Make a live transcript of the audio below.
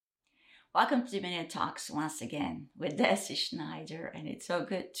Welcome to Minute Talks once again with Deci, Schneider, and it's so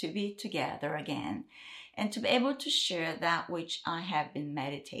good to be together again and to be able to share that which I have been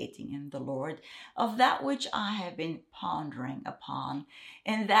meditating in the Lord, of that which I have been pondering upon,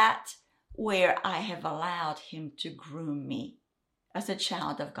 and that where I have allowed Him to groom me as a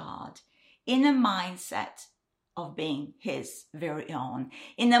child of God in a mindset of being His very own,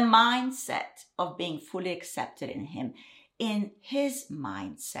 in a mindset of being fully accepted in Him, in His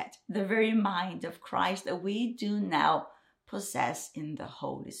mindset, the very mind of Christ that we do now possess in the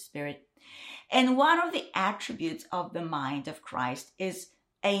Holy Spirit. And one of the attributes of the mind of Christ is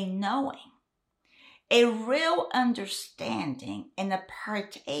a knowing, a real understanding and a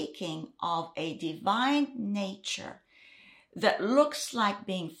partaking of a divine nature that looks like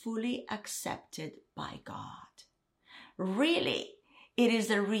being fully accepted by God. Really, it is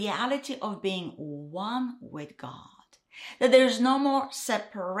the reality of being one with God. That there's no more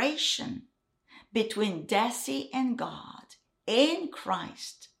separation between Deci and God in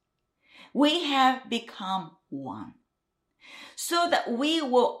Christ. We have become one, so that we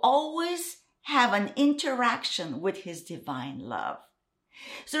will always have an interaction with His divine love,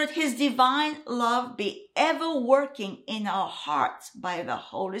 so that His divine love be ever working in our hearts by the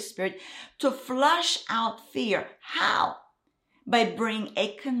Holy Spirit to flush out fear. How? By bringing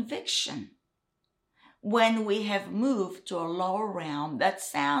a conviction when we have moved to a lower realm that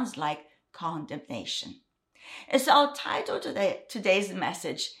sounds like condemnation. And so I'll title today's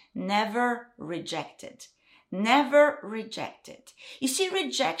message, Never Rejected. Never rejected. You see,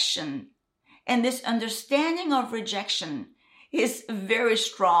 rejection and this understanding of rejection is very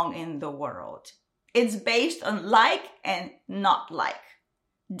strong in the world. It's based on like and not like,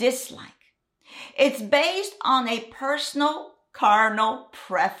 dislike. It's based on a personal, carnal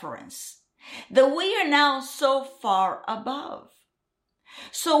preference that we are now so far above.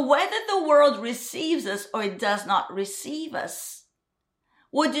 So whether the world receives us or it does not receive us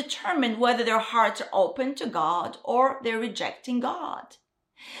will determine whether their hearts are open to God or they're rejecting God.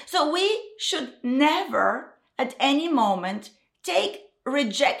 So we should never at any moment take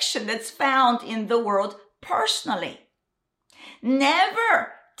rejection that's found in the world personally.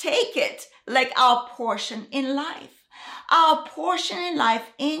 Never take it like our portion in life. Our portion in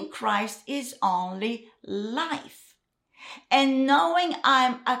life in Christ is only life. And knowing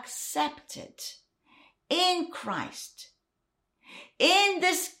I'm accepted in Christ, in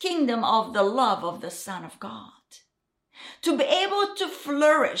this kingdom of the love of the Son of God, to be able to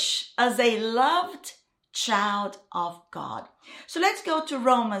flourish as a loved child of God. So let's go to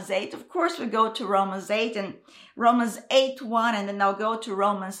Romans 8. Of course, we go to Romans 8 and Romans 8:1, and then I'll go to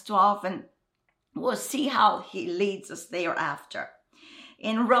Romans 12, and we'll see how he leads us thereafter.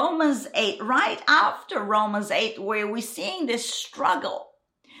 In Romans 8, right after Romans 8, where we're seeing this struggle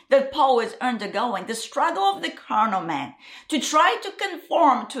that Paul is undergoing, the struggle of the carnal man to try to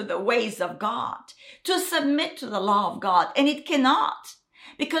conform to the ways of God, to submit to the law of God. And it cannot,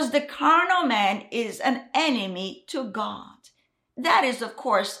 because the carnal man is an enemy to God. That is, of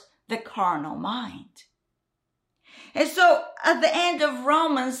course, the carnal mind. And so at the end of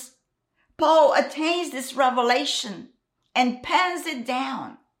Romans, Paul attains this revelation and pens it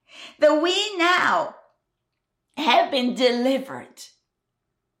down that we now have been delivered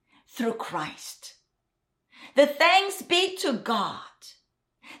through Christ. That thanks be to God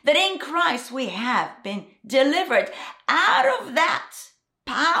that in Christ we have been delivered out of that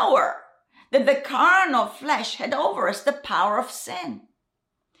power that the carnal flesh had over us, the power of sin.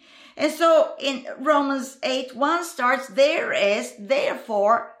 And so in Romans 8:1 starts, there is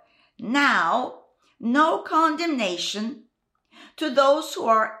therefore now no condemnation to those who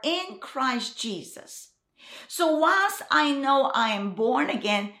are in Christ Jesus. So once I know I am born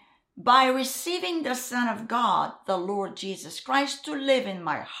again by receiving the Son of God, the Lord Jesus Christ, to live in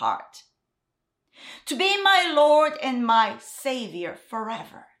my heart, to be my Lord and my Savior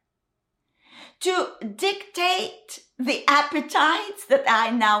forever, to dictate the appetites that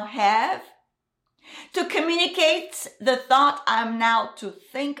I now have, to communicate the thought I'm now to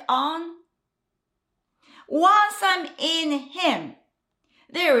think on. Once I'm in Him,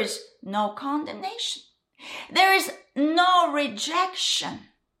 there is no condemnation. There is no rejection.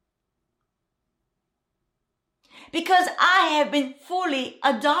 Because I have been fully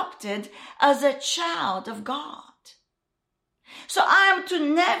adopted as a child of God. So I am to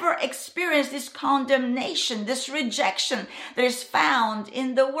never experience this condemnation, this rejection that is found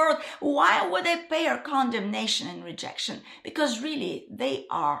in the world. Why would they bear condemnation and rejection? Because really they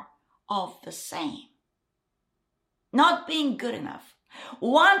are of the same. Not being good enough,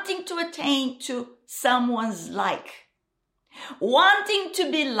 wanting to attain to someone's like, wanting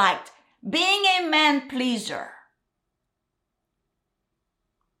to be liked, being a man pleaser,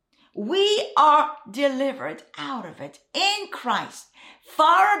 we are delivered out of it in Christ,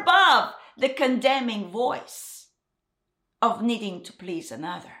 far above the condemning voice of needing to please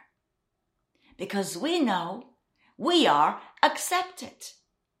another. Because we know we are accepted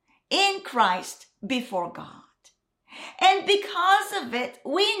in Christ before God. And because of it,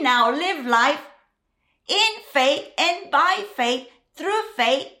 we now live life in faith and by faith, through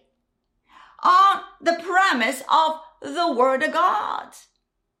faith, on the premise of the Word of God.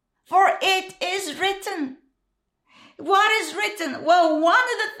 For it is written. What is written? Well, one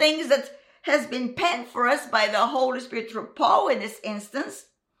of the things that has been penned for us by the Holy Spirit through Paul in this instance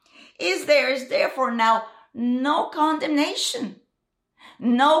is there is therefore now no condemnation.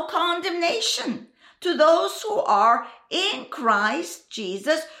 No condemnation to those who are in Christ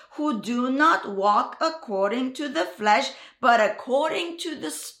Jesus, who do not walk according to the flesh, but according to the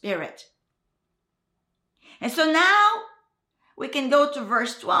Spirit. And so now we can go to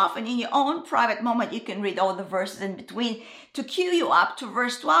verse 12, and in your own private moment, you can read all the verses in between to cue you up to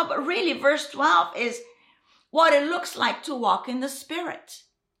verse 12. But really, verse 12 is what it looks like to walk in the Spirit,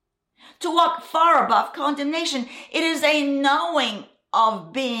 to walk far above condemnation. It is a knowing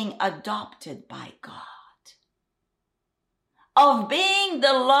of being adopted by God, of being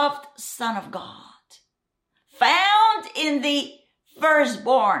the loved Son of God, found in the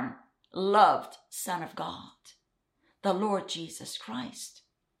firstborn loved Son of God, the Lord Jesus Christ.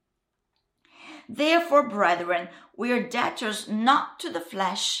 Therefore, brethren, we are debtors not to the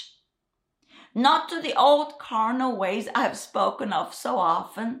flesh, not to the old carnal ways I have spoken of so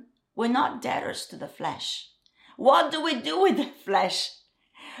often. We're not debtors to the flesh. What do we do with the flesh?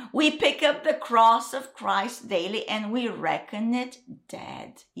 We pick up the cross of Christ daily and we reckon it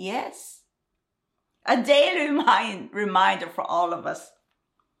dead. Yes. A daily reminder for all of us.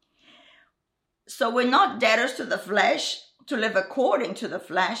 So we're not debtors to the flesh to live according to the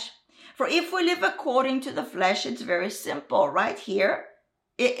flesh. For if we live according to the flesh, it's very simple. Right here,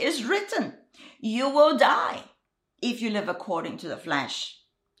 it is written, you will die if you live according to the flesh.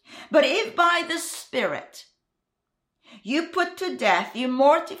 But if by the Spirit you put to death, you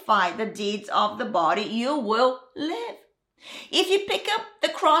mortify the deeds of the body, you will live. If you pick up the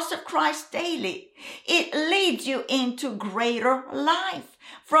cross of Christ daily, it leads you into greater life,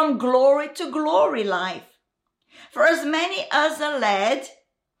 from glory to glory life. For as many as are led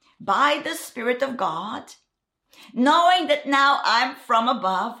by the Spirit of God, knowing that now I'm from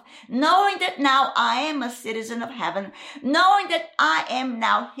above, knowing that now I am a citizen of heaven, knowing that I am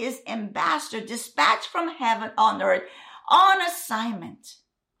now his ambassador, dispatched from heaven on earth, on assignment,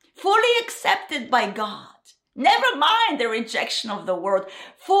 fully accepted by God. Never mind the rejection of the world,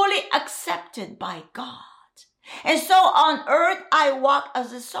 fully accepted by God. And so on earth, I walk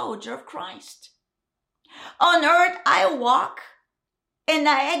as a soldier of Christ. On earth, I walk and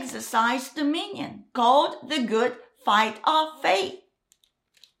I exercise dominion, called the good fight of faith.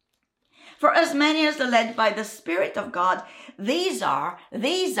 For as many as are led by the Spirit of God, these are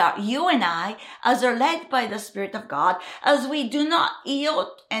you and I, as are led by the Spirit of God, as we do not yield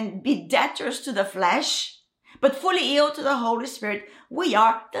and be debtors to the flesh, but fully yield to the Holy Spirit, we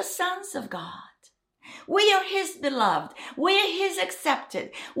are the sons of God. We are his beloved. We are his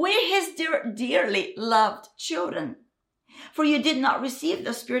accepted. We are his dearly loved children. For you did not receive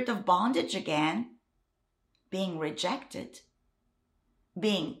the spirit of bondage again, being rejected,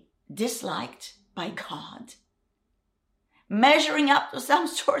 being disliked by God, measuring up to some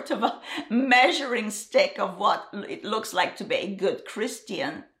sort of a measuring stick of what it looks like to be a good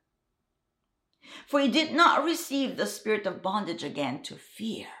Christian. For you did not receive the spirit of bondage again to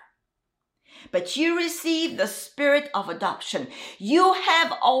fear, but you received the spirit of adoption. You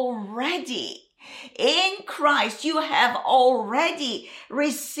have already, in Christ, you have already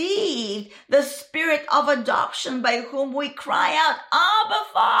received the spirit of adoption, by whom we cry out, Abba,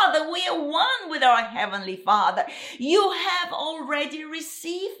 Father. We are one with our Heavenly Father. You have already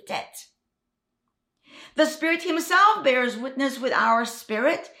received it. The Spirit himself bears witness with our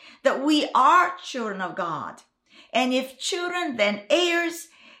spirit that we are children of God. And if children, then heirs,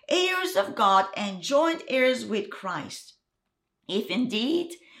 heirs of God, and joint heirs with Christ. If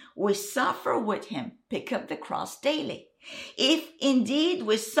indeed we suffer with him, pick up the cross daily. If indeed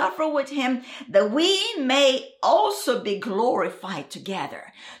we suffer with him, that we may also be glorified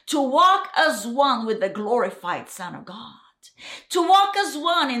together, to walk as one with the glorified Son of God, to walk as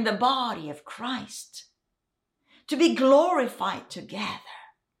one in the body of Christ, to be glorified together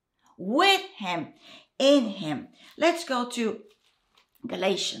with him, in him. Let's go to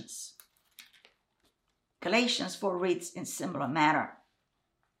Galatians. Galatians 4 reads in similar manner.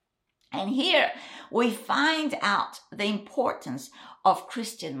 And here we find out the importance of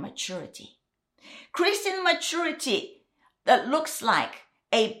Christian maturity. Christian maturity that looks like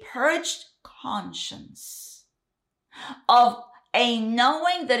a purged conscience, of a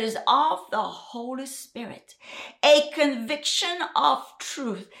knowing that is of the Holy Spirit, a conviction of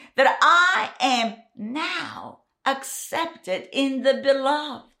truth that I am now accepted in the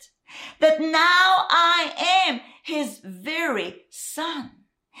beloved, that now I am his very son.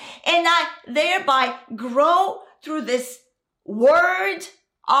 And I thereby grow through this word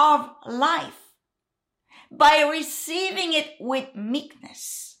of life by receiving it with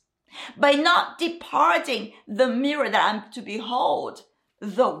meekness, by not departing the mirror that I'm to behold,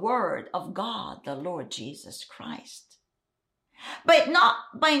 the word of God, the Lord Jesus Christ. By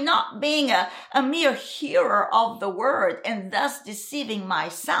not being a mere hearer of the word and thus deceiving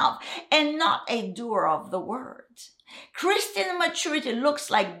myself, and not a doer of the word. Christian maturity looks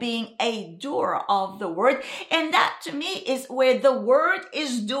like being a doer of the word, and that to me is where the word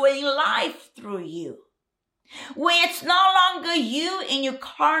is doing life through you. Where it's no longer you in your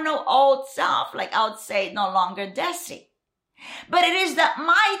carnal old self, like I would say, no longer Deci. But it is that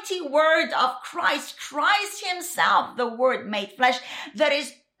mighty word of Christ, Christ himself, the word made flesh, that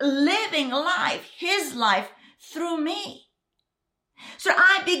is living life, his life through me. So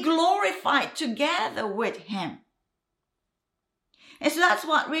I be glorified together with him. And so that's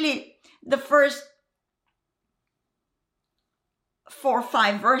what really the first 4 or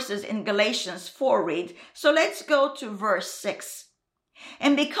 5 verses in Galatians 4 read. So let's go to verse 6.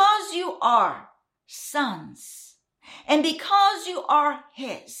 And because you are sons, and because you are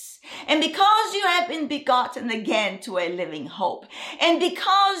his, and because you have been begotten again to a living hope, and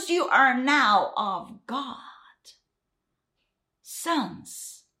because you are now of God,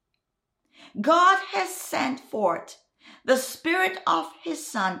 sons, God has sent forth the Spirit of his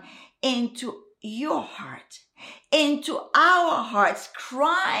Son into your heart, into our hearts,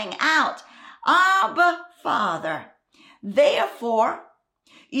 crying out, Abba, Father. Therefore,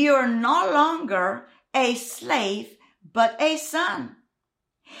 you're no longer a slave, but a son.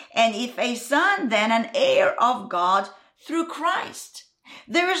 And if a son, then an heir of God through Christ.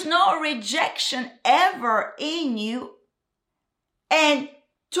 There is no rejection ever in you and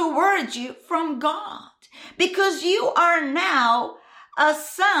towards you from God, because you are now a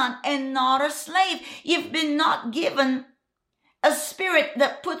son and not a slave. You've been not given a spirit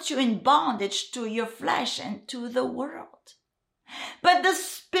that puts you in bondage to your flesh and to the world, but the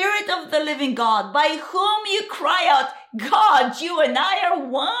Spirit of the living God, by whom you cry out, God, you and I are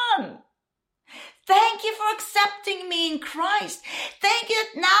one. Thank you for accepting me in Christ. Thank you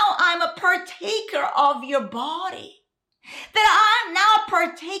that now I'm a partaker of your body, that I'm now a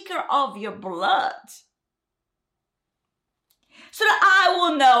partaker of your blood, so that I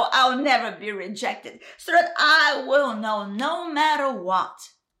will know I'll never be rejected, so that I will know no matter what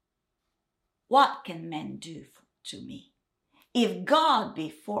can men do to me? If God be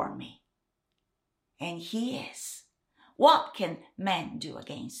for me, and he is, what can man do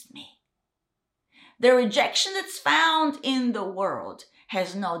against me? The rejection that's found in the world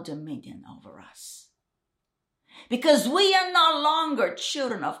has no dominion over us, because we are no longer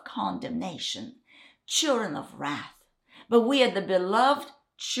children of condemnation, children of wrath, but we are the beloved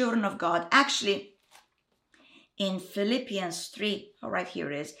children of God. Actually, in Philippians 3, right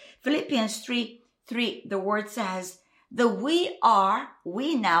here it is, Philippians 3, the word says that we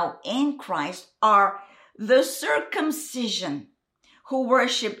now in Christ are the circumcision who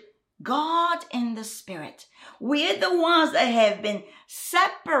worship God in the Spirit. We're the ones that have been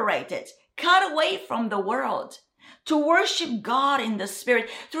separated, cut away from the world, to worship God in the Spirit,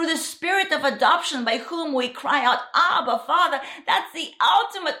 through the Spirit of adoption, by whom we cry out, Abba, Father. That's the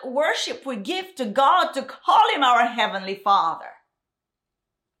ultimate worship we give to God, to call him our Heavenly Father.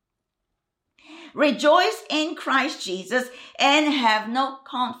 Rejoice in Christ Jesus and have no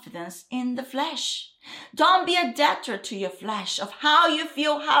confidence in the flesh. Don't be a debtor to your flesh of how you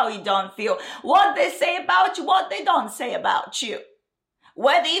feel, how you don't feel, what they say about you, what they don't say about you.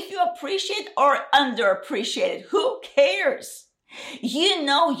 Whether if you appreciate or underappreciate it, who cares? You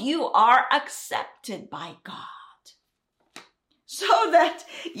know you are accepted by God, so that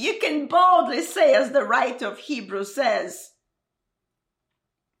you can boldly say, as the writer of Hebrews says,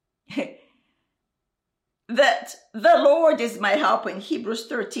 that the Lord is my help in Hebrews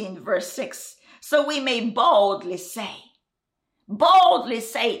 13 verse 6. So we may boldly say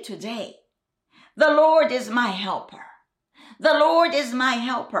today, the Lord is my helper. The Lord is my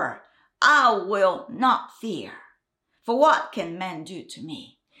helper. I will not fear. For what can men do to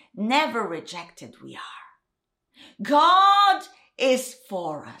me? Never rejected we are. God is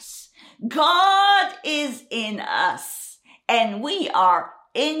for us. God is in us, and we are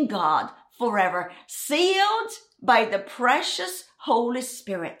in God forever, sealed by the precious Holy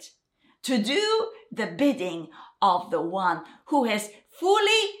Spirit to do the bidding of the one who has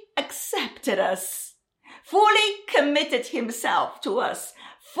fully accepted us, fully committed himself to us,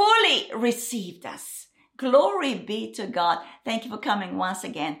 fully received us. Glory be to God. Thank you for coming once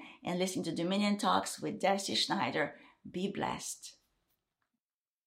again and listening to Dominion Talks with Deci Schneider. Be blessed.